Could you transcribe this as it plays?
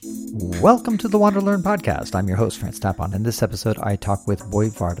Welcome to the Want to Learn podcast. I'm your host, Franz Tapon. In this episode, I talk with Boy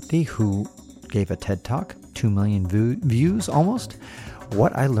Varthy, who gave a TED Talk, 2 million views almost,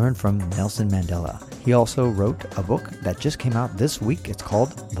 what I learned from Nelson Mandela. He also wrote a book that just came out this week. It's called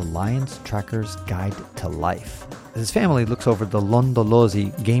The Lions Tracker's Guide to Life. His family looks over the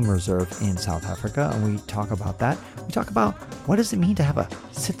Londolozi Game Reserve in South Africa, and we talk about that. We talk about what does it mean to have a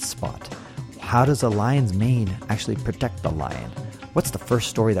sit spot? How does a lion's mane actually protect the lion? What's the first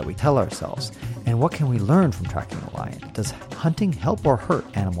story that we tell ourselves? And what can we learn from tracking a lion? Does hunting help or hurt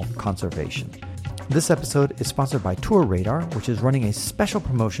animal conservation? This episode is sponsored by Tour Radar, which is running a special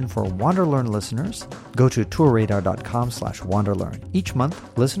promotion for WanderLearn listeners. Go to tourradar.com/wanderlearn. Each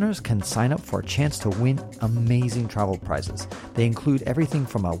month, listeners can sign up for a chance to win amazing travel prizes. They include everything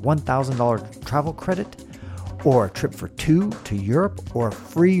from a $1,000 travel credit, or a trip for two to Europe, or a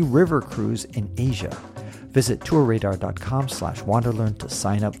free river cruise in Asia. Visit tourradar.com/wanderlearn to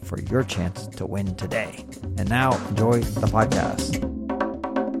sign up for your chance to win today. And now, enjoy the podcast.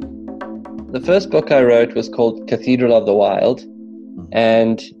 The first book I wrote was called Cathedral of the Wild,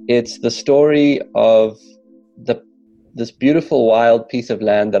 and it's the story of this beautiful wild piece of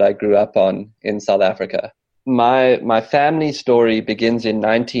land that I grew up on in South Africa. My family story begins in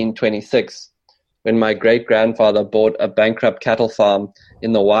 1926, when my great-grandfather bought a bankrupt cattle farm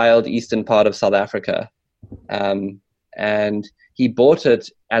in the wild eastern part of South Africa. And he bought it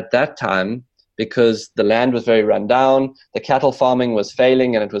at that time because the land was very run down, the cattle farming was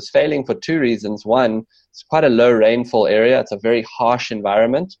failing, and it was failing for two reasons. One, it's quite a low rainfall area, it's a very harsh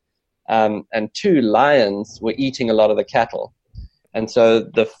environment, and two, lions were eating a lot of the cattle. And so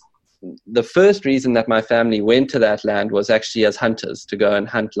the first reason that my family went to that land was actually as hunters, to go and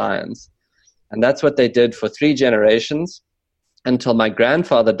hunt lions. And that's what they did for 3 generations until my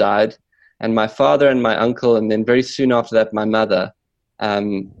grandfather died, and my father and my uncle, and then very soon after that, my mother,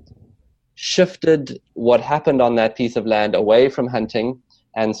 shifted what happened on that piece of land away from hunting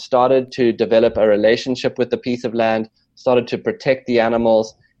and started to develop a relationship with the piece of land, started to protect the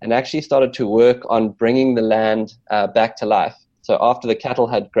animals, and actually started to work on bringing the land back to life. So after the cattle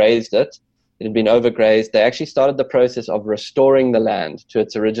had grazed it had been overgrazed, they actually started the process of restoring the land to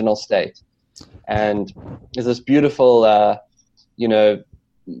its original state. And there's this beautiful,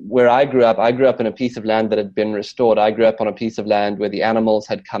 where I grew up in a piece of land that had been restored. I grew up on a piece of land where the animals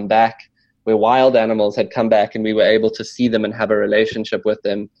had come back, where wild animals had come back, and we were able to see them and have a relationship with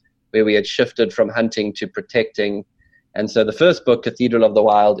them, where we had shifted from hunting to protecting. And so the first book, Cathedral of the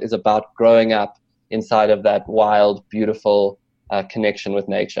Wild, is about growing up inside of that wild, beautiful connection with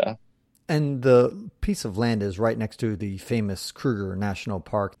nature. And the piece of land is right next to the famous Kruger National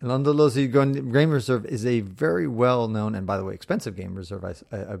Park. Londolozi Game Reserve is a very well-known, and by the way, expensive game reserve,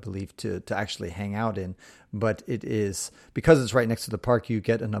 I believe, to actually hang out in. But it is, because it's right next to the park, you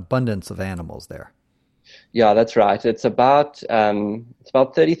get an abundance of animals there. Yeah, that's right. It's about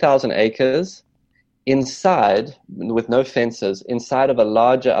 30,000 acres inside, with no fences, inside of a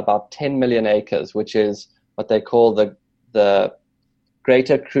larger, about 10 million acres, which is what they call the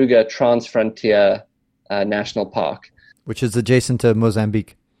Greater Kruger Transfrontier National Park. Which is adjacent to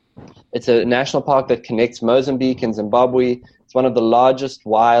Mozambique. It's a national park that connects Mozambique and Zimbabwe. It's one of the largest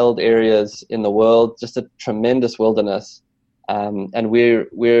wild areas in the world, just a tremendous wilderness. And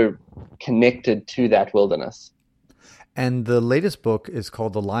we're connected to that wilderness. And the latest book is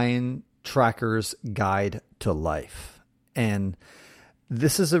called The Lion Tracker's Guide to Life. And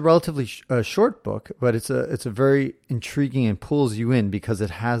this is a relatively short book, but it's a very intriguing and pulls you in because it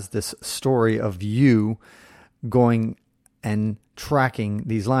has this story of you going and tracking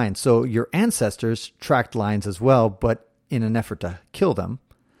these lions. So your ancestors tracked lions as well, but in an effort to kill them.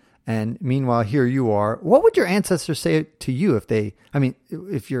 And meanwhile, here you are. What would your ancestors say to you if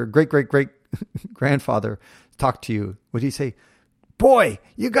your great-great-great-grandfather talked to you? Would he say, "Boy,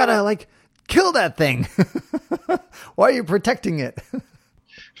 you gotta kill that thing. Why are you protecting it?"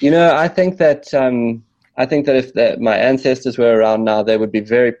 I think that if my ancestors were around now, they would be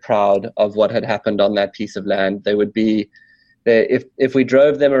very proud of what had happened on that piece of land. They would be, if we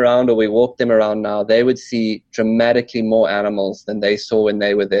drove them around or we walked them around now, they would see dramatically more animals than they saw when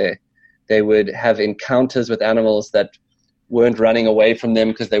they were there. They would have encounters with animals that weren't running away from them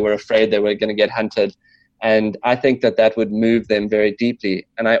because they were afraid they were going to get hunted. And I think that would move them very deeply.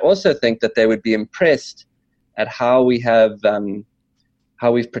 And I also think that they would be impressed at how we've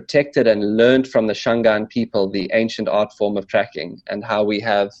protected and learned from the Shangaan people the ancient art form of tracking, and how we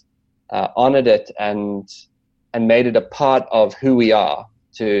have honored it and made it a part of who we are.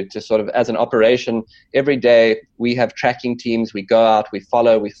 To sort of, as an operation, every day we have tracking teams. We go out, we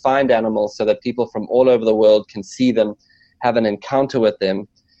follow, we find animals so that people from all over the world can see them, have an encounter with them.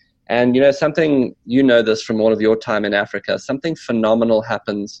 And, something, this from all of your time in Africa, something phenomenal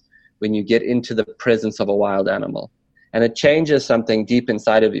happens when you get into the presence of a wild animal, and it changes something deep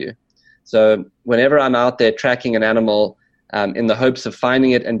inside of you. So whenever I'm out there tracking an animal, in the hopes of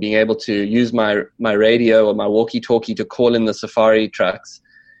finding it and being able to use my radio or my walkie-talkie to call in the safari trucks,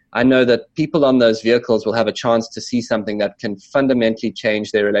 I know that people on those vehicles will have a chance to see something that can fundamentally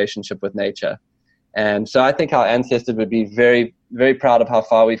change their relationship with nature. And so I think our ancestors would be very, very proud of how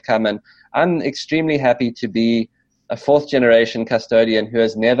far we've come. And I'm extremely happy to be a fourth-generation custodian who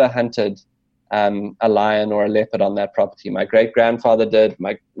has never hunted a lion or a leopard on that property. My great-grandfather did,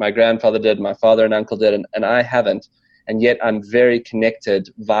 my grandfather did, my father and uncle did, and I haven't. And yet I'm very connected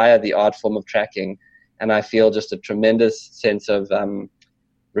via the art form of tracking. And I feel just a tremendous sense of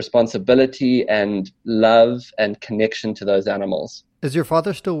responsibility and love and connection to those animals. Is your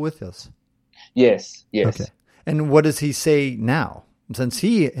father still with us? Yes. Okay. And what does he say now? Since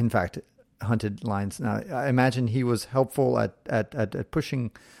he, in fact, hunted lions. Now, I imagine he was helpful at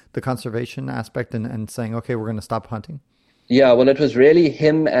pushing the conservation aspect and saying, okay, we're going to stop hunting. Yeah, well, it was really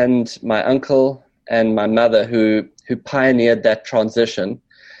him and my uncle and my mother who pioneered that transition.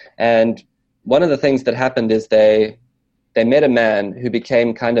 And one of the things that happened is they met a man who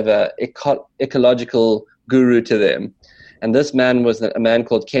became kind of a ecological guru to them. And this man was a man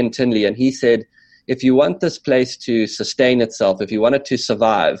called Ken Tinley. And he said, if you want this place to sustain itself, if you want it to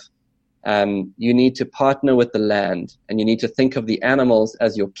survive, you need to partner with the land, and you need to think of the animals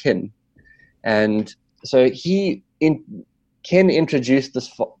as your kin. And so Ken introduced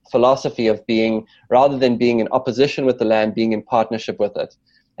this philosophy of being, rather than being in opposition with the land, being in partnership with it.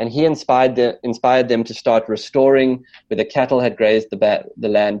 And he inspired them to start restoring where the cattle had grazed the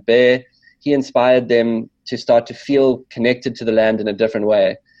land bare. He inspired them to start to feel connected to the land in a different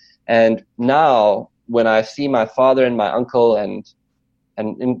way. And now, when I see my father and my uncle and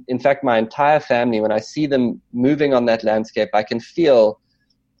in fact my entire family, when I see them moving on that landscape, I can feel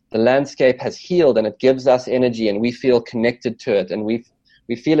the landscape has healed, and it gives us energy, and we feel connected to it, and we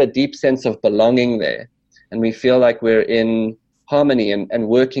feel a deep sense of belonging there, and we feel like we're in harmony and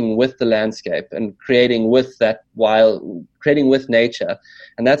working with the landscape and creating with nature.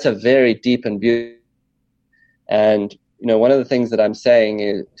 And that's a very deep and beautiful. And one of the things that I'm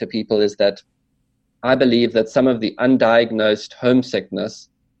saying to people is that I believe that some of the undiagnosed homesickness,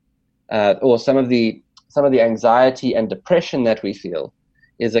 or some of the anxiety and depression that we feel,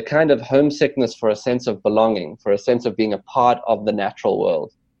 is a kind of homesickness for a sense of belonging, for a sense of being a part of the natural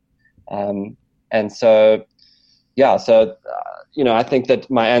world. And so, I think that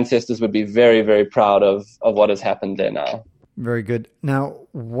my ancestors would be very, very proud of what has happened there now. Very good. Now,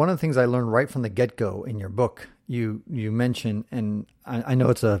 one of the things I learned right from the get-go in your book, you mention, and I know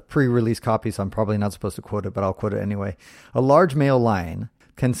it's a pre-release copy, so I'm probably not supposed to quote it, but I'll quote it anyway. A large male lion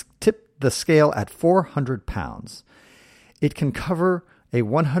can tip the scale at 400 pounds. It can cover a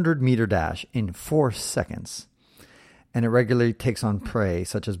 100-meter dash in 4 seconds. And it regularly takes on prey,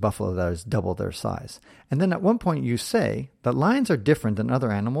 such as buffalo, that is double their size. And then at one point you say that lions are different than other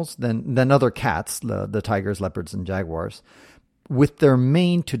animals, than other cats, the tigers, leopards, and jaguars, with their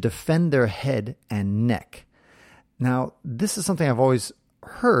mane to defend their head and neck. Now, this is something I've always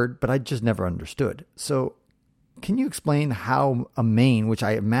heard, but I just never understood. So can you explain how a mane, which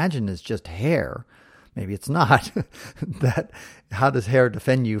I imagine is just hair, maybe it's not, how does hair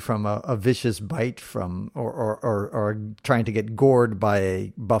defend you from a vicious bite from or trying to get gored by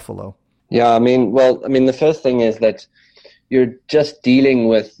a buffalo? Yeah, the first thing is that you're just dealing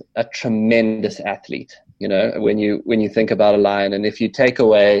with a tremendous athlete, when you think about a lion. And if you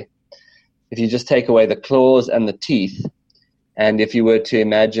just take away the claws and the teeth, and if you were to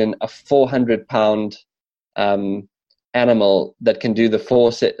imagine a 400-pound animal that can do the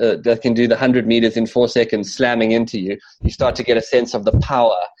 100 meters in 4 seconds slamming into you, you start to get a sense of the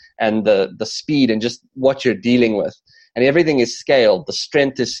power and the speed and just what you're dealing with. And everything is scaled. The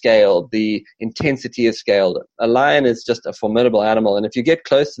strength is scaled. The intensity is scaled. A lion is just a formidable animal. And if you get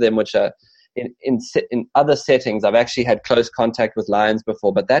close to them, which are in other settings, I've actually had close contact with lions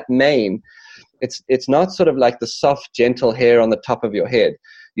before, but that mane, it's not sort of like the soft, gentle hair on the top of your head.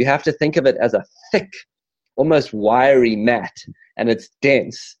 You have to think of it as a thick, almost wiry mat, and it's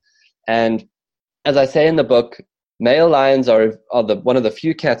dense. And as I say in the book, male lions are one of the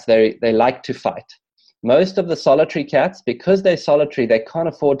few cats they like to fight. Most of the solitary cats, because they're solitary, they can't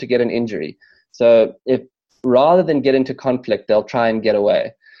afford to get an injury. So if rather than get into conflict, they'll try and get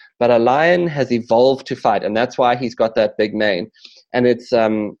away. But a lion has evolved to fight, and that's why he's got that big mane. And it's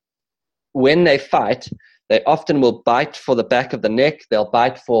when they fight, they often will bite for the back of the neck. They'll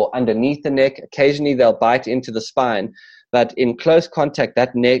bite for underneath the neck. Occasionally, they'll bite into the spine. but in close contact,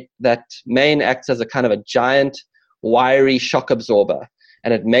 that mane acts as a kind of a giant, wiry shock absorber,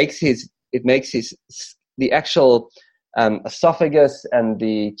 and it makes the actual esophagus and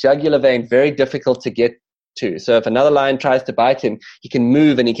the jugular vein very difficult to get to. So if another lion tries to bite him, he can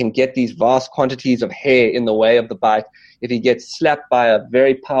move and he can get these vast quantities of hair in the way of the bite. If he gets slapped by a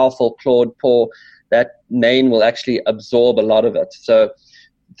very powerful clawed paw, that mane will actually absorb a lot of it. So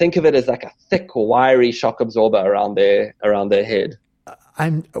think of it as like a thick, wiry shock absorber around their head.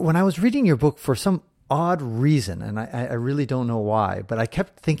 When I was reading your book, for some odd reason, and I really don't know why, but I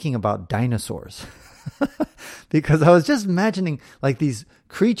kept thinking about dinosaurs because I was just imagining like these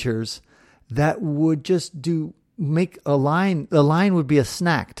creatures that would just make a line. The lion would be a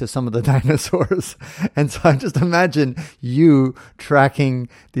snack to some of the dinosaurs. And so I just imagine you tracking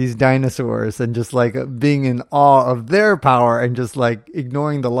these dinosaurs and just like being in awe of their power and just like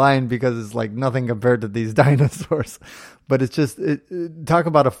ignoring the lion because it's like nothing compared to these dinosaurs. But it's just, talk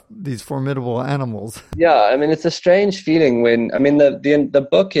about these formidable animals. Yeah, I mean, it's a strange feeling when, I mean, the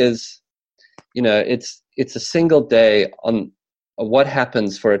book is, it's a single day on what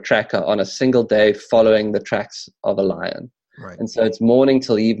happens for a tracker on a single day following the tracks of a lion. Right. And so it's morning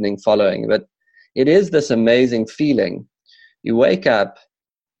till evening following. But it is this amazing feeling. You wake up,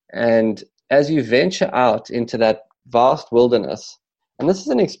 and as you venture out into that vast wilderness, and this is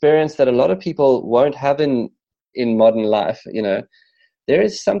an experience that a lot of people won't have in modern life, there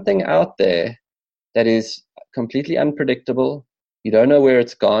is something out there that is completely unpredictable. You don't know where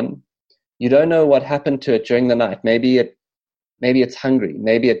it's gone. You don't know what happened to it during the night. Maybe it's hungry.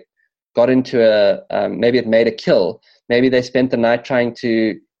 Maybe it got into maybe it made a kill. Maybe they spent the night trying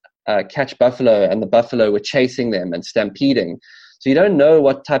to catch buffalo, and the buffalo were chasing them and stampeding. So you don't know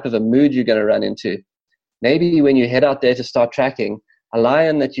what type of a mood you're going to run into. Maybe when you head out there to start tracking, a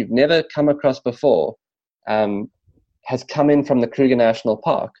lion that you've never come across before has come in from the Kruger National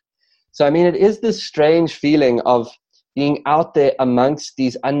Park. So, I mean, it is this strange feeling of being out there amongst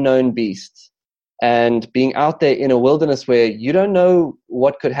these unknown beasts and being out there in a wilderness where you don't know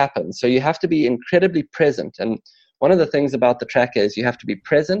what could happen. So you have to be incredibly present. And one of the things about the tracker is you have to be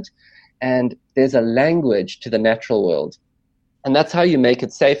present, and there's a language to the natural world. And that's how you make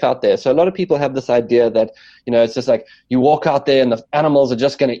it safe out there. So a lot of people have this idea that, it's just like you walk out there and the animals are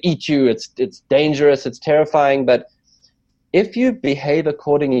just going to eat you. It's dangerous. It's terrifying. But if you behave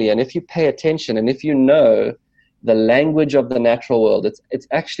accordingly, and if you pay attention, and if you know the language of the natural world, it's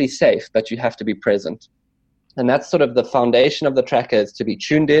actually safe, but you have to be present. And that's sort of the foundation of the tracker, is to be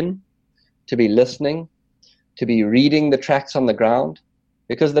tuned in, to be listening, to be reading the tracks on the ground,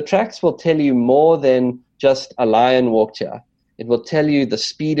 because the tracks will tell you more than just a lion walked here. It will tell you the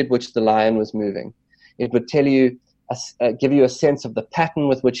speed at which the lion was moving. It would tell you, give you a sense of the pattern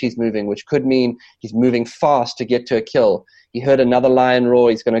with which he's moving, which could mean he's moving fast to get to a kill. He heard another lion roar,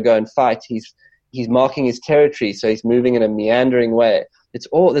 he's going to go and fight. He's marking his territory, so he's moving in a meandering way.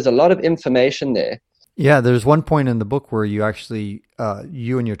 There's a lot of information there. Yeah, there's one point in the book where you actually,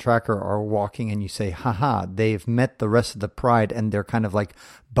 you and your tracker are walking and you say, haha, they've met the rest of the pride, and they're kind of like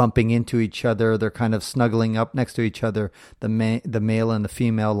bumping into each other. They're kind of snuggling up next to each other. The male and the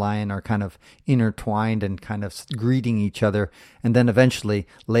female lion are kind of intertwined and kind of greeting each other. And then eventually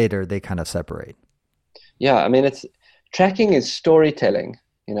later they kind of separate. Yeah, I mean, tracking is storytelling.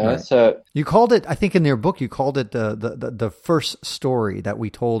 Right. So you called it, I think in your book, you called it the first story that we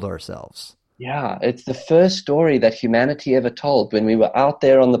told ourselves. Yeah, it's the first story that humanity ever told when we were out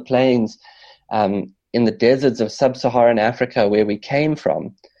there on the plains, in the deserts of sub-Saharan Africa where we came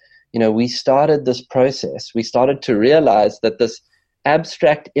from. We started this process. We started to realize that this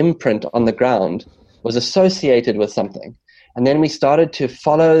abstract imprint on the ground was associated with something. And then we started to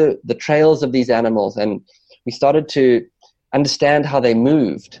follow the trails of these animals, and we started to understand how they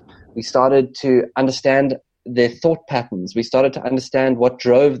moved. We started to understand their thought patterns. We started to understand what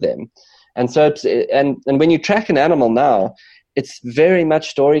drove them. And so, and when you track an animal now, it's very much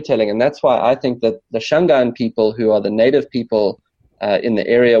storytelling. And that's why I think that the Shangaan people, who are the native people in the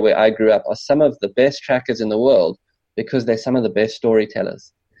area where I grew up, are some of the best trackers in the world, because they're some of the best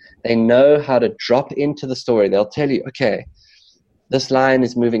storytellers. They know how to drop into the story. They'll tell you, okay, this lion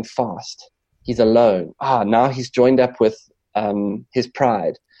is moving fast. He's alone. Now he's joined up with his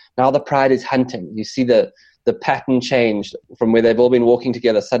pride. Now the pride is hunting. You see the pattern change from where they've all been walking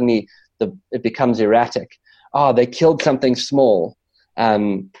together. Suddenly it becomes erratic. They killed something small.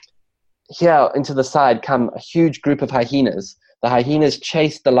 Here into the side come a huge group of hyenas. The hyenas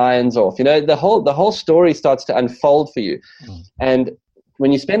chase the lions off. The whole story starts to unfold for you. And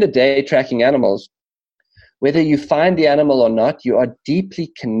when you spend a day tracking animals, whether you find the animal or not, you are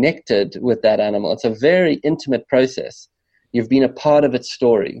deeply connected with that animal. It's a very intimate process. You've been a part of its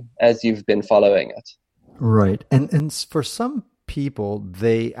story as you've been following it. Right. And for some people,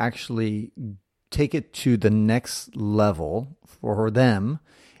 they actually take it to the next level. For them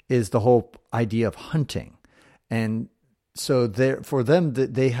is the whole idea of hunting. And so for them,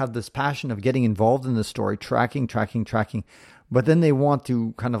 they have this passion of getting involved in the story, tracking, but then they want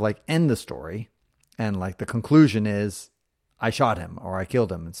to kind of like end the story. And like the conclusion is, I shot him or I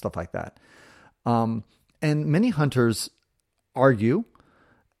killed him and stuff like that. And many hunters argue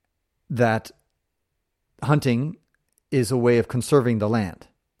that hunting is a way of conserving the land.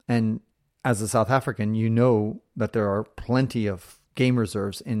 And as a South African, you know that there are plenty of game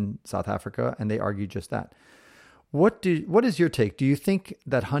reserves in South Africa, and they argue just that. What is your take? Do you think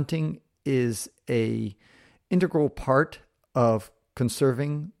that hunting is a integral part of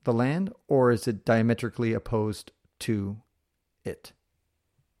conserving the land, or is it diametrically opposed to it?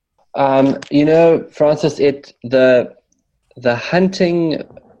 Francis, the hunting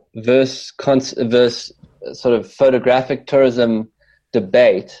versus sort of photographic tourism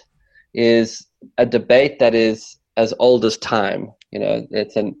debate is a debate that is as old as time.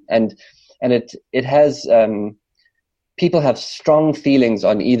 It has people have strong feelings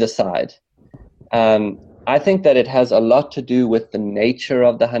on either side. I think that it has a lot to do with the nature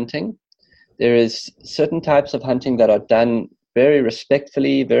of the hunting. There is certain types of hunting that are done very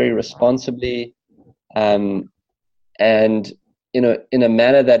respectfully, very responsibly, and in a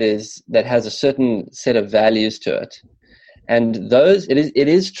manner that has a certain set of values to it. And it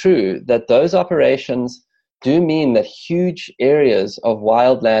is true that those operations do mean that huge areas of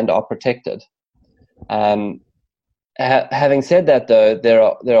wildland are protected. Having said that, though, there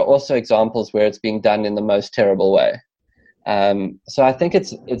are also examples where it's being done in the most terrible way. So I think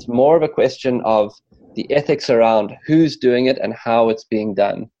it's more of a question of the ethics around who's doing it and how it's being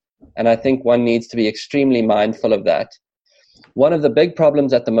done. And I think one needs to be extremely mindful of that. One of the big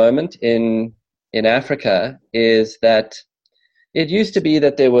problems at the moment in Africa is that it used to be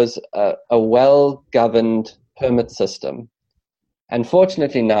that there was a well-governed permit system.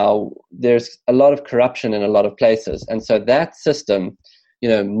 Unfortunately, now there's a lot of corruption in a lot of places. And so that system,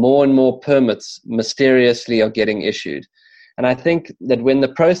 more and more permits mysteriously are getting issued. And I think that when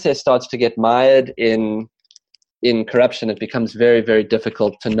the process starts to get mired in corruption, it becomes very, very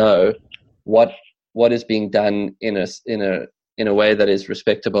difficult to know what is being done in a way that is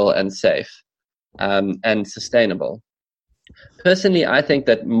respectable and safe and sustainable. Personally, I think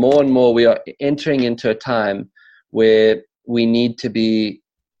that more and more we are entering into a time where we need to be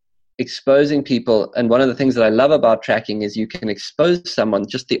exposing people. And one of the things that I love about tracking is you can expose someone,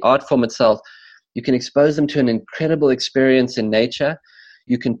 just the art form itself, you can expose them to an incredible experience in nature.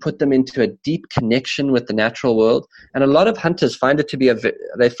 You can put them into a deep connection with the natural world. And a lot of hunters find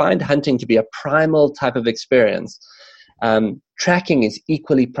hunting to be a primal type of experience. Tracking is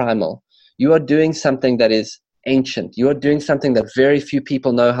equally primal. You are doing something that is ancient. You are doing something that very few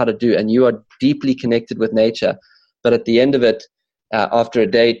people know how to do, and you are deeply connected with nature. But at the end of it, after a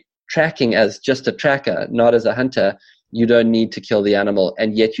day tracking as just a tracker, not as a hunter, you don't need to kill the animal,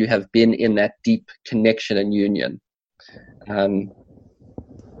 and yet you have been in that deep connection and union. And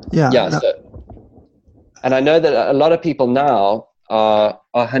I know that a lot of people now are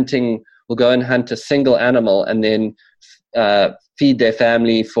hunting, will go and hunt a single animal and then feed their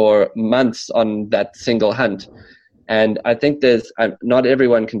family for months on that single hunt. And I think not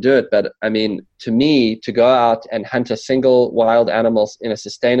everyone can do it, but I mean, to me, to go out and hunt a single wild animal in a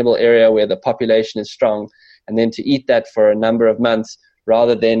sustainable area where the population is strong, and then to eat that for a number of months,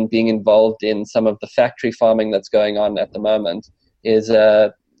 rather than being involved in some of the factory farming that's going on at the moment, is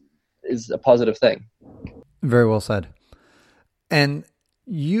a positive thing. Very well said. And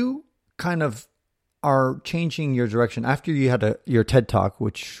you kind of are changing your direction after you had your TED Talk,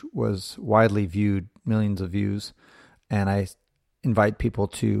 which was widely viewed, millions of views. And I invite people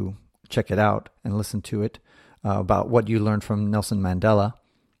to check it out and listen to it, about what you learned from Nelson Mandela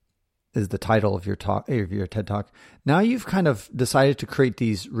is the title of your talk, of your TED Talk. Now you've kind of decided to create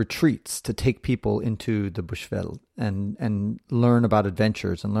these retreats to take people into the Bushveld and learn about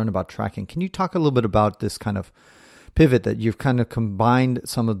adventures and learn about tracking. Can you talk a little bit about this kind of pivot that you've kind of combined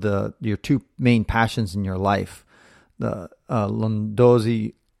some of your two main passions in your life, the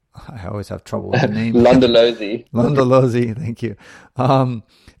Londozi. I always have trouble with the name. Londolozi. Londolozi, thank you.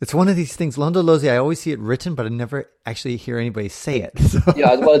 It's one of these things, Londolozi, I always see it written, but I never actually hear anybody say it. So.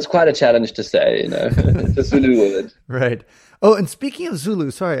 Yeah, well, it's quite a challenge to say, It's a Zulu word. Right. Oh, and speaking of Zulu,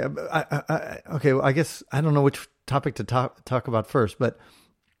 sorry. Okay, well, I guess I don't know which topic to talk about first, but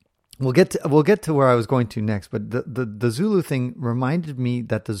we'll get to where I was going to next. But the Zulu thing reminded me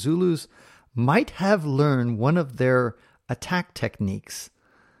that the Zulus might have learned one of their attack techniques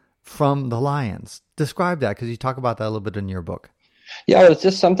from the lions. Describe that, because you talk about that a little bit in your book. Yeah, it's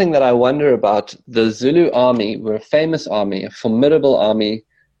just something that I wonder about. The Zulu army were a famous army, a formidable army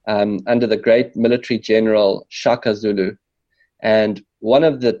under the great military general Shaka Zulu. And one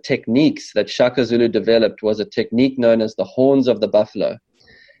of the techniques that Shaka Zulu developed was a technique known as the horns of the buffalo.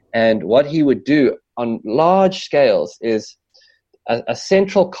 And what he would do on large scales is a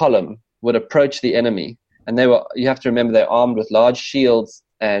central column would approach the enemy. And you have to remember, they're armed with large shields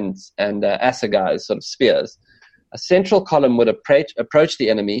and assegais, sort of spears. A central column would approach the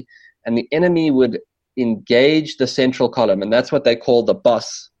enemy, and the enemy would engage the central column. And that's what they call the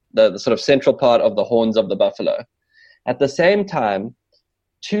boss, the sort of central part of the horns of the buffalo. At the same time,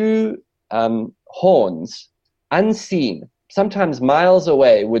 two horns, unseen, sometimes miles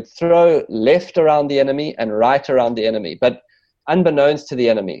away, would throw left around the enemy and right around the enemy, but unbeknownst to the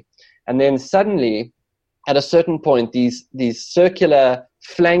enemy. And then suddenly, at a certain point, these circular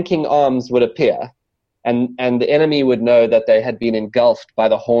flanking arms would appear, and the enemy would know that they had been engulfed by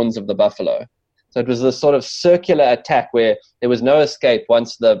the horns of the buffalo. So it was this sort of circular attack where there was no escape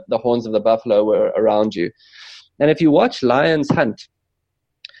once the horns of the buffalo were around you. And if you watch lions hunt,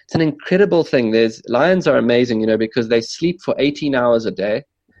 it's an incredible thing. Lions are amazing, because they sleep for 18 hours a day,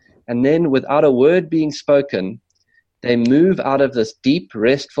 and then without a word being spoken, they move out of this deep,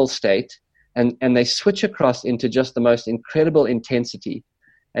 restful state, and they switch across into just the most incredible intensity.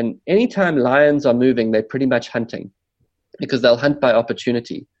 And anytime lions are moving, they're pretty much hunting, because they'll hunt by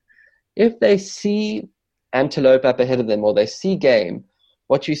opportunity. If they see antelope up ahead of them, or they see game,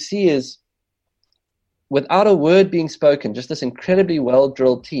 what you see is, without a word being spoken, just this incredibly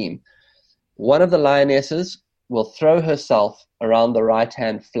well-drilled team, one of the lionesses will throw herself around the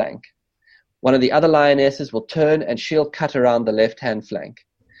right-hand flank. One of the other lionesses will turn and she'll cut around the left-hand flank.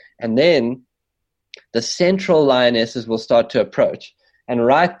 And then the central lionesses will start to approach. And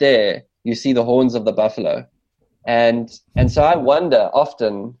right there, you see the horns of the buffalo. And so I wonder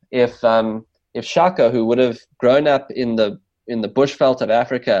often if Shaka, who would have grown up in the bushveld of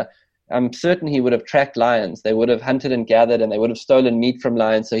Africa, I'm certain he would have tracked lions. They would have hunted and gathered, and they would have stolen meat from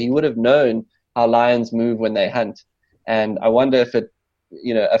lions. So he would have known how lions move when they hunt. And I wonder if it,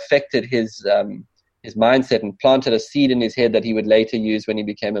 affected his mindset and planted a seed in his head that he would later use when he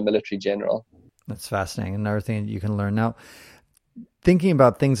became a military general. That's fascinating. Another thing that you can learn now. Thinking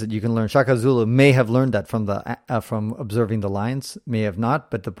about things that you can learn, Shaka Zulu may have learned that from observing the lions, may have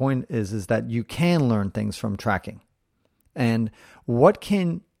not. But the point is that you can learn things from tracking. And what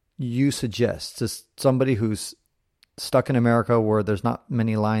can you suggest to somebody who's stuck in America where there's not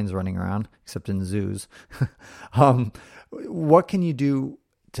many lions running around except in zoos? What can you do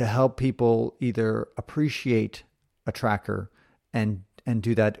to help people either appreciate a tracker and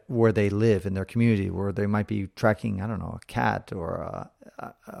do that where they live in their community, where they might be tracking, I don't know, a cat or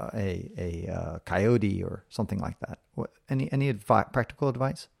a coyote or something like that? Any practical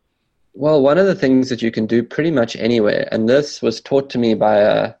advice? Well, one of the things that you can do pretty much anywhere, and this was taught to me by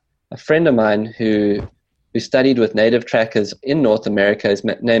a friend of mine who studied with native trackers in North America. His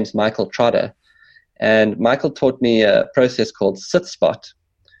name's Michael Trotter. And Michael taught me a process called sit spot,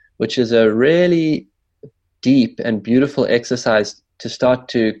 which is a really deep and beautiful exercise to start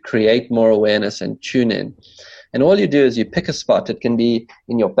to create more awareness and tune in. And all you do is you pick a spot. It can be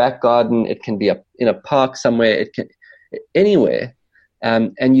in your back garden. It can be in a park somewhere. It can anywhere.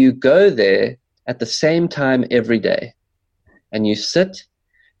 And you go there at the same time every day. And you sit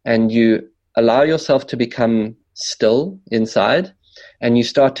and you allow yourself to become still inside, and you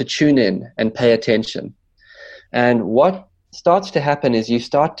start to tune in and pay attention. And what starts to happen is you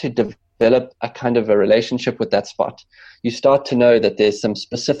start to develop a kind of a relationship with that spot. You start to know that there's some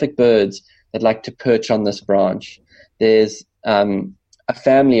specific birds that like to perch on this branch. There's a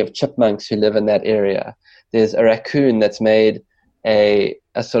family of chipmunks who live in that area. There's a raccoon that's made a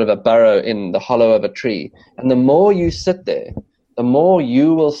sort of a burrow in the hollow of a tree. And the more you sit there, the more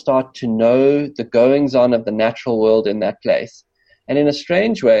you will start to know the goings on of the natural world in that place. And in a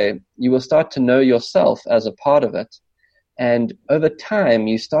strange way, you will start to know yourself as a part of it. And over time,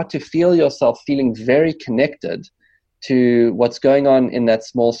 you start to feel yourself feeling very connected to what's going on in that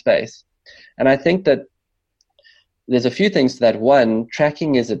small space. And I think that there's a few things to that. One,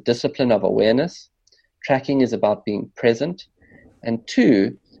 tracking is a discipline of awareness. Tracking is about being present. And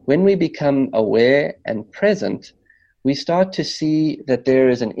two, when we become aware and present, we start to see that there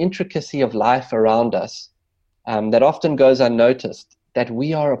is an intricacy of life around us that often goes unnoticed, that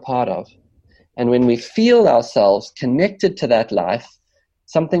we are a part of. And when we feel ourselves connected to that life,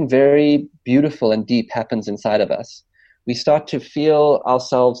 something very beautiful and deep happens inside of us. We start to feel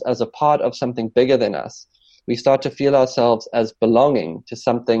ourselves as a part of something bigger than us. we start to feel ourselves as belonging to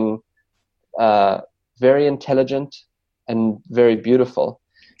something very intelligent and very beautiful.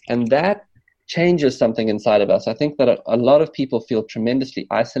 And that changes something inside of us. I think that a lot of people feel tremendously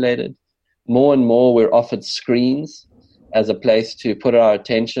isolated. More and more we're offered screens as a place to put our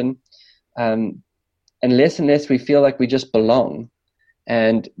attention. And less we feel like we just belong.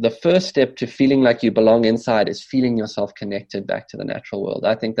 And the first step to feeling like you belong inside is feeling yourself connected back to the natural world.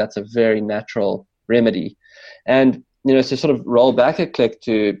 I think that's a very natural remedy. And, to sort of roll back a click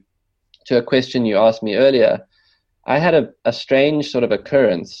to a question you asked me earlier, I had a strange sort of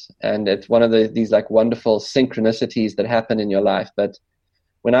occurrence, and it's one of these like wonderful synchronicities that happen in your life. But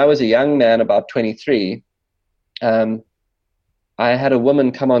when I was a young man, about 23, I had a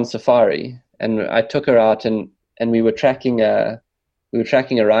woman come on safari, and I took her out, and we were tracking a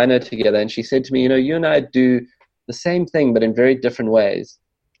rhino together. And she said to me, you and I do the same thing, but in very different ways.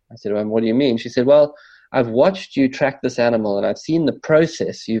 I said, well, what do you mean? She said, well, I've watched you track this animal, and I've seen the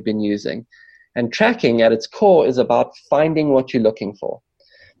process you've been using. And tracking at its core is about finding what you're looking for.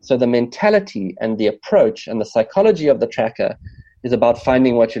 So the mentality and the approach and the psychology of the tracker is about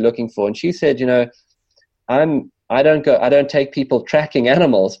finding what you're looking for. And she said, I don't take people tracking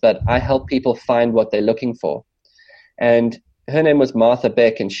animals, but I help people find what they're looking for. And her name was Martha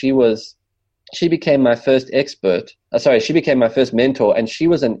Beck, and she became my first she became my first mentor, and she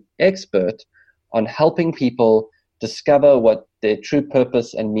was an expert on helping people discover what their true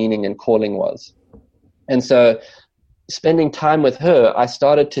purpose and meaning and calling was. And so spending time with her, I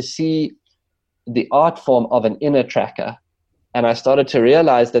started to see the art form of an inner tracker. And I started to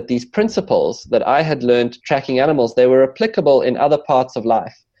realize that these principles that I had learned tracking animals, they were applicable in other parts of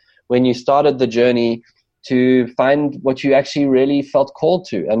life. When you started the journey to find what you actually really felt called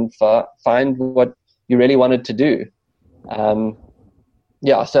to and find what you really wanted to do.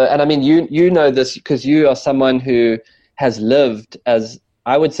 So, and I mean, you know this because you are someone who has lived as,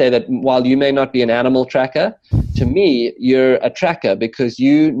 I would say that while you may not be an animal tracker, to me, you're a tracker because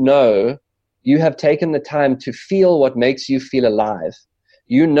you have taken the time to feel what makes you feel alive.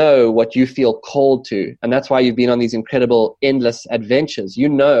 You know what you feel called to, and that's why you've been on these incredible, endless adventures. You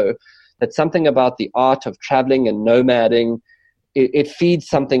know that something about the art of traveling and nomading, it feeds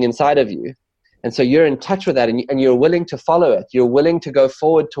something inside of you. And so you're in touch with that, and you're willing to follow it. You're willing to go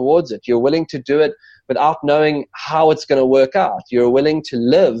forward towards it. You're willing to do it without knowing how it's going to work out. You're willing to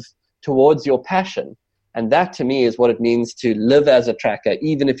live towards your passion. And that, to me, is what it means to live as a tracker,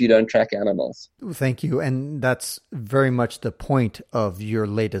 even if you don't track animals. Thank you. And that's very much the point of your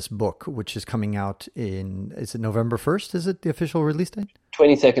latest book, which is coming out is it November 1st? Is it the official release date?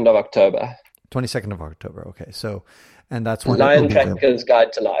 22nd of October. 22nd of October. Okay. So, and that's when Lion Tracker's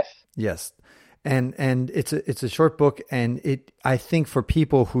Guide to Life. Yes. And it's a short book, and I think for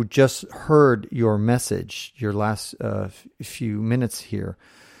people who just heard your message, your last few minutes here,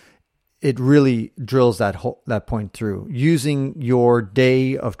 it really drills that point through, using your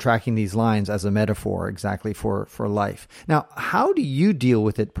day of tracking these lines as a metaphor exactly for life. Now, how do you deal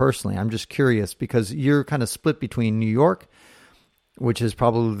with it personally? I'm just curious because you're kind of split between New York, which is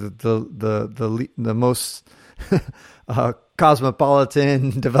probably the most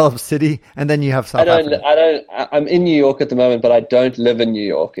cosmopolitan, developed city, and then you have South Africa. I'm in New York at the moment, but I don't live in New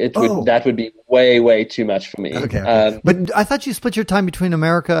York. That would be way too much for me. Okay. But I thought you split your time between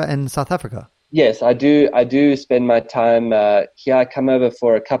America and South Africa. Yes, I do. I do spend my time here. I come over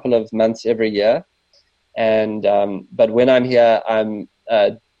for a couple of months every year, and but when I'm here, I'm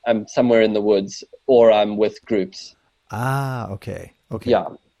somewhere in the woods or I'm with groups. Ah, okay. Yeah,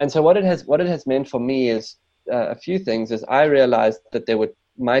 and so what it has meant for me is a few things. Is I realized that there were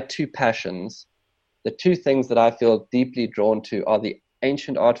my two passions, the two things that I feel deeply drawn to are the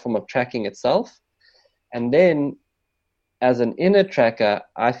ancient art form of tracking itself, and then as an inner tracker,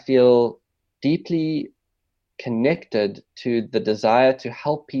 I feel deeply connected to the desire to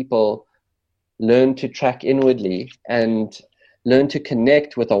help people learn to track inwardly and learn to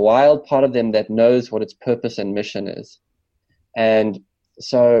connect with a wild part of them that knows what its purpose and mission is. And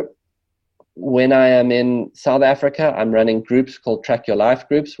so when I am in South Africa, I'm running groups called Track Your Life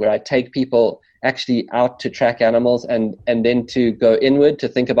groups, where I take people actually out to track animals and then to go inward to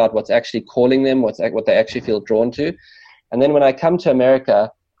think about what's actually calling them, what they actually feel drawn to. And then when I come to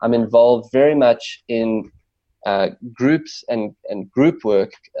America, I'm involved very much in groups and group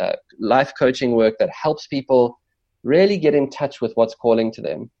work, life coaching work that helps people really get in touch with what's calling to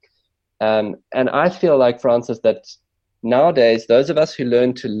them. And I feel like, Francis, that nowadays, those of us who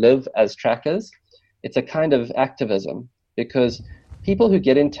learn to live as trackers, it's a kind of activism, because people who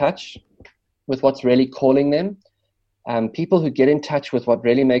get in touch with what's really calling them, people who get in touch with what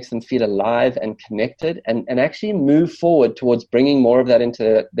really makes them feel alive and connected and actually move forward towards bringing more of that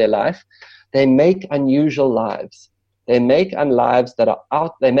into their life, they make unusual lives. They make lives that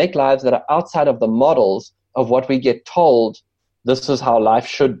are outside of the models of what we get told this is how life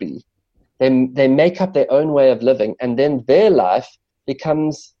should be. They make up their own way of living, and then their life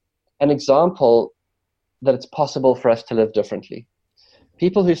becomes an example that it's possible for us to live differently.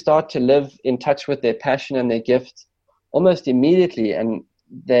 People who start to live in touch with their passion and their gifts almost immediately, and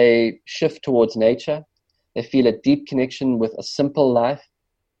they shift towards nature. They feel a deep connection with a simple life.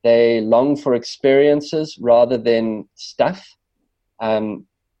 They long for experiences rather than stuff. And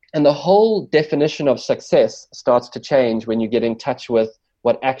the whole definition of success starts to change when you get in touch with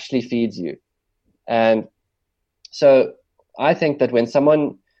what actually feeds you. And so I think that when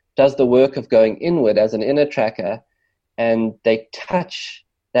someone does the work of going inward as an inner tracker, and they touch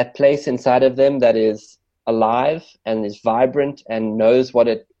that place inside of them that is alive and is vibrant and knows what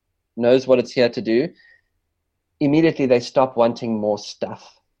it's here to do, immediately they stop wanting more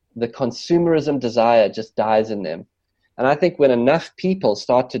stuff. The consumerism desire just dies in them. And I think when enough people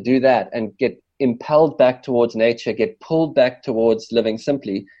start to do that and get impelled back towards nature, get pulled back towards living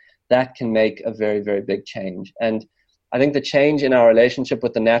simply, that can make a very, very big change. And I think the change in our relationship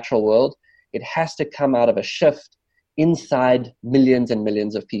with the natural world, it has to come out of a shift inside millions and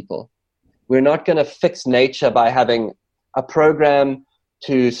millions of people. We're not going to fix nature by having a program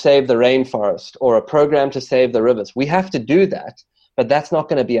to save the rainforest or a program to save the rivers. We have to do that, but that's not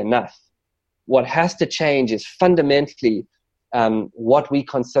going to be enough. What has to change is fundamentally what we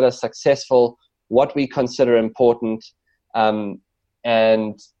consider successful, what we consider important, and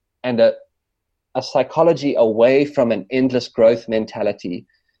a psychology away from an endless growth mentality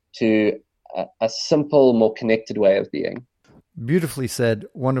to a simple, more connected way of being. Beautifully said,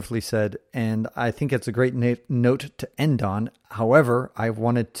 wonderfully said, and I think it's a great note to end on. However, I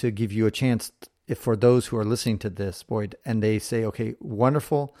wanted to give you a chance, if for those who are listening to this, Boyd, and they say, okay,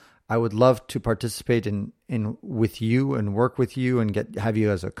 wonderful, I would love to participate in with you and work with you and have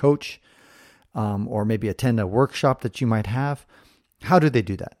you as a coach, or maybe attend a workshop that you might have. How do they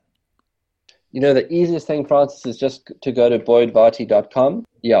do that? The easiest thing, Francis, is just to go to boydvarty.com.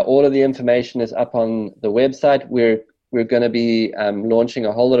 Yeah, all of the information is up on the website. We're going to be launching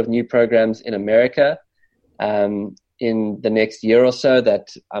a whole lot of new programs in America in the next year or so that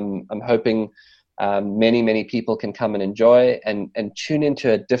I'm hoping many, many people can come and enjoy and tune into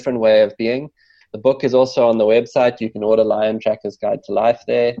a different way of being. The book is also on the website. You can order Lion Tracker's Guide to Life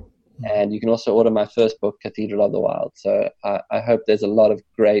there. And you can also order my first book, Cathedral of the Wild. So I hope there's a lot of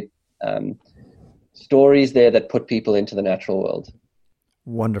great stories there that put people into the natural world.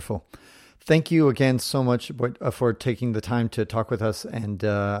 Wonderful. Thank you again so much for taking the time to talk with us. And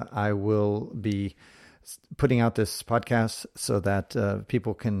I will be putting out this podcast so that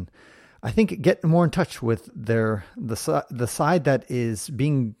people can, I think, get more in touch with the side that is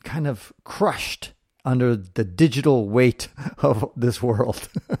being kind of crushed under the digital weight of this world.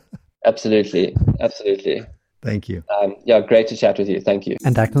 Absolutely. Absolutely. Thank you. Great to chat with you. Thank you.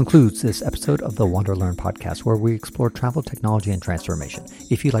 And that concludes this episode of the Wander Learn podcast, where we explore travel, technology, and transformation.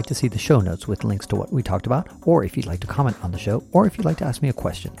 If you'd like to see the show notes with links to what we talked about, or if you'd like to comment on the show, or if you'd like to ask me a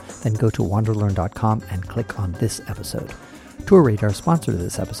question, then go to wanderlearn.com and click on this episode. Tour Radar is sponsored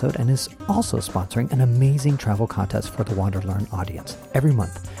this episode and is also sponsoring an amazing travel contest for the Wander Learn audience. Every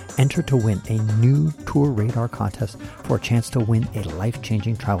month, enter to win a new Tour Radar contest for a chance to win a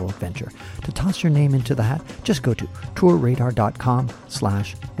life-changing travel adventure. To toss your name into the hat, just go to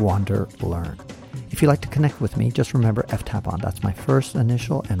tourradar.com/wanderlearn. If you'd like to connect with me, just remember FTAPON. That's my first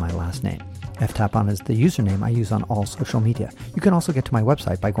initial and my last name. FTAPON is the username I use on all social media. You can also get to my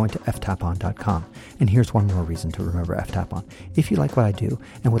website by going to ftapon.com. And here's one more reason to remember FTAPON. If you like what I do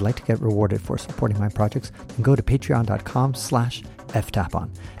and would like to get rewarded for supporting my projects, then go to patreon.com/ftapon.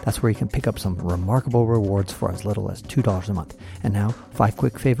 That's where you can pick up some remarkable rewards for as little as $2 a month. And now, 5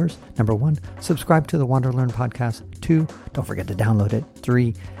 quick favors. Number 1, subscribe to the Wander Learn podcast. 2, don't forget to download it.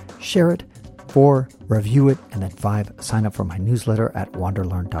 3, share it. 4, review it. And then 5, sign up for my newsletter at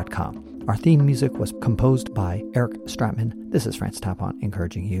wanderlearn.com. Our theme music was composed by Eric Stratman. This is Francis Tapon,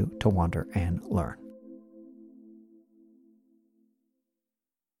 encouraging you to wander and learn.